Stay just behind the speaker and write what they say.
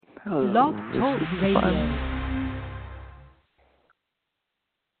Blog Talk Radio.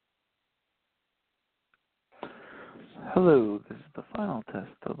 Hello, this is the final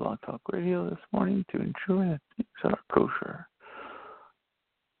test of Blog Talk Radio this morning to ensure that things are kosher.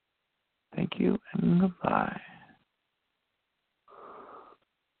 Thank you and goodbye.